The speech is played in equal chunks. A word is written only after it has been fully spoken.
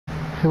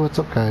Hey, what's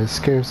up guys,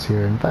 Scarce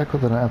here, and back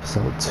with an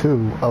episode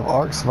 2 of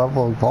ARK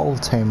Survival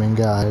Evolved Taming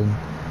Guide.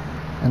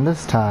 And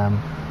this time,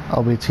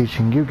 I'll be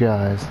teaching you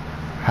guys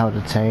how to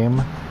tame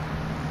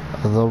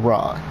the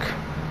rock.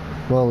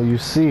 Well, you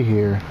see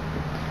here,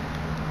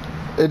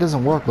 it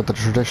doesn't work with the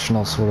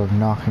traditional sort of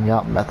knocking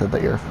out method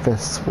that your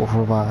fists will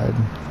provide.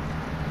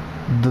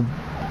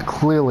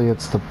 Clearly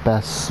it's the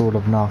best sort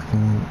of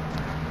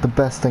the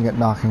best thing at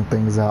knocking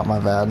things out, my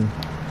bad.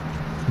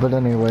 But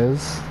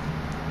anyways,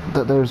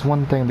 there's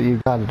one thing that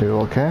you gotta do,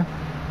 okay?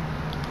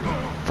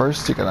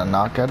 First, you gotta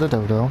knock out a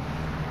dodo.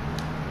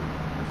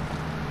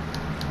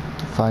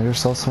 Find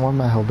yourself some more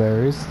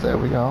mejoberries. There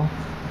we go.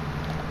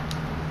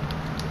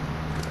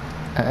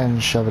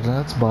 And shove it in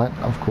its butt,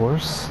 of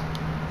course.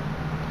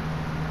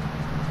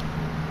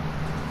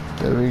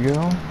 There we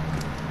go.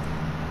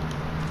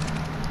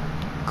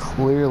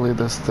 Clearly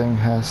this thing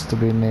has to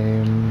be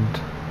named...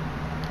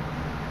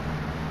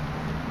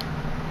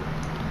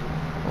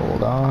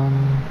 Hold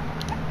on.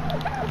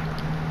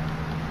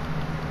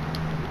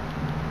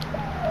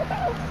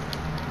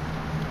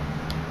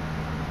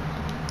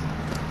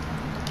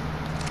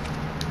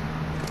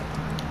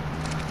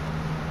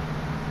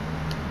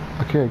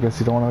 Okay, I guess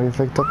you don't want to be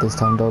picked up this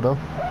time, Dodo.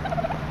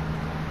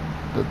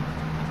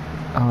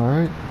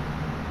 Alright.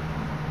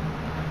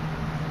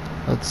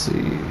 Let's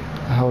see.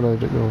 How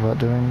did I go about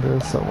doing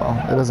this? Oh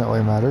well, it doesn't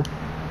really matter.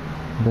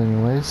 But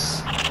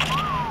anyways,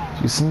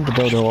 you see the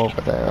Dodo over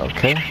there,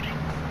 okay?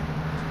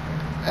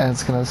 And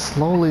it's gonna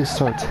slowly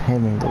start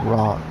taming the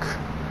rock.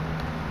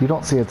 You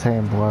don't see a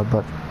tame boy,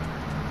 but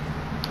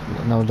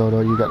no,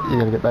 Dodo, you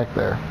gotta get back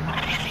there.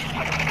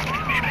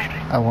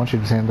 I want you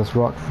to tame this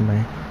rock for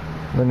me.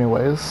 But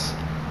anyways,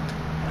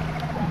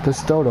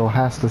 this dodo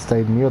has to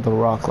stay near the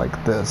rock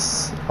like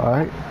this,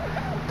 alright?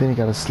 Then you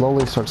gotta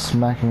slowly start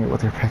smacking it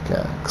with your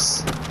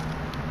pickaxe.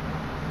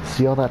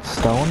 See all that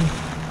stone?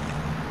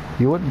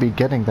 You wouldn't be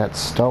getting that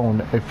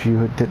stone if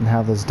you didn't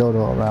have this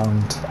dodo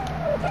around.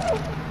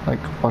 Like,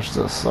 watch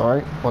this,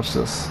 alright? Watch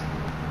this.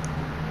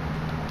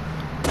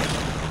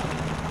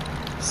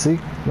 See?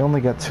 You only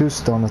get 2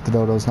 stone if the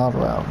dodo's not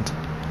around.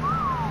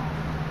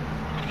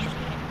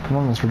 Come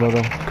on, Mr.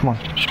 Dodo. Come on.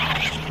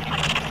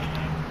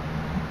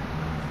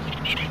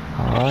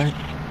 Alright,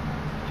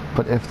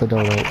 but if the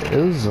dodo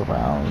is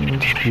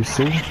around, you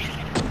see,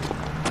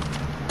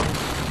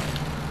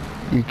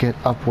 you get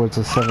upwards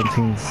of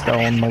 17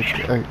 stone, like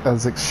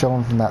as it's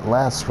shown from that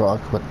last rock,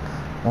 but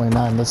only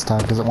 9 this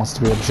time because it wants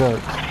to be a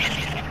jerk.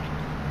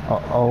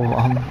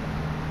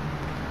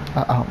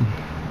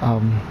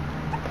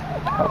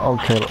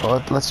 Okay,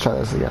 let's try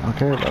this again,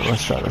 okay?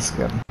 Let's try this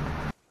again.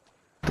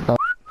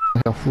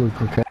 A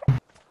fluke, okay?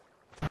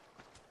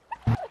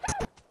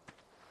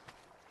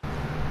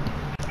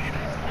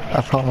 I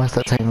promise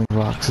that taming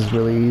rocks is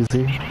really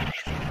easy.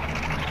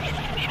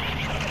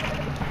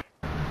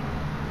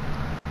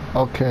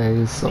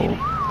 Okay, so...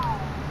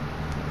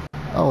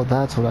 Oh,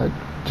 that's what I...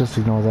 Just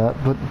ignore that,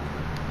 but...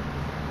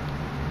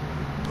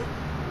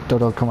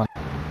 Dodo, come on.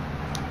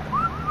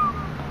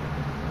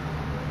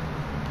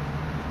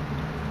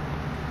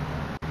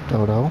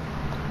 Dodo.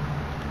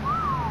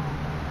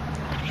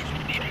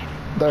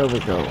 There we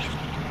go.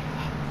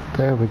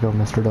 There we go,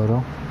 Mr.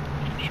 Dodo.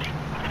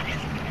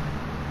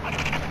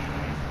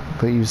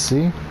 But you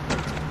see?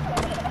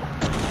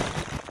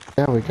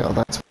 There we go,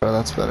 that's better,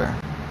 that's better.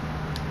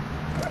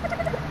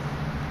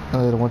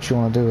 And then what you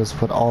want to do is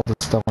put all the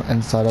stone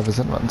inside of his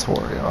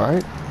inventory,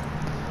 alright?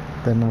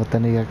 Then with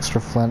any extra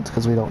flint,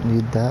 because we don't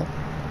need that.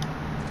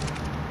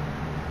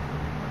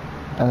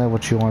 And then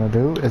what you want to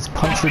do is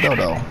punch your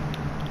dodo.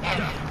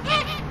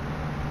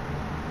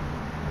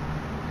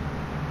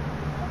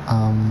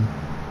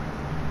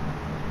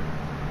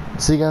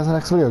 See you guys in the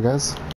next video, guys.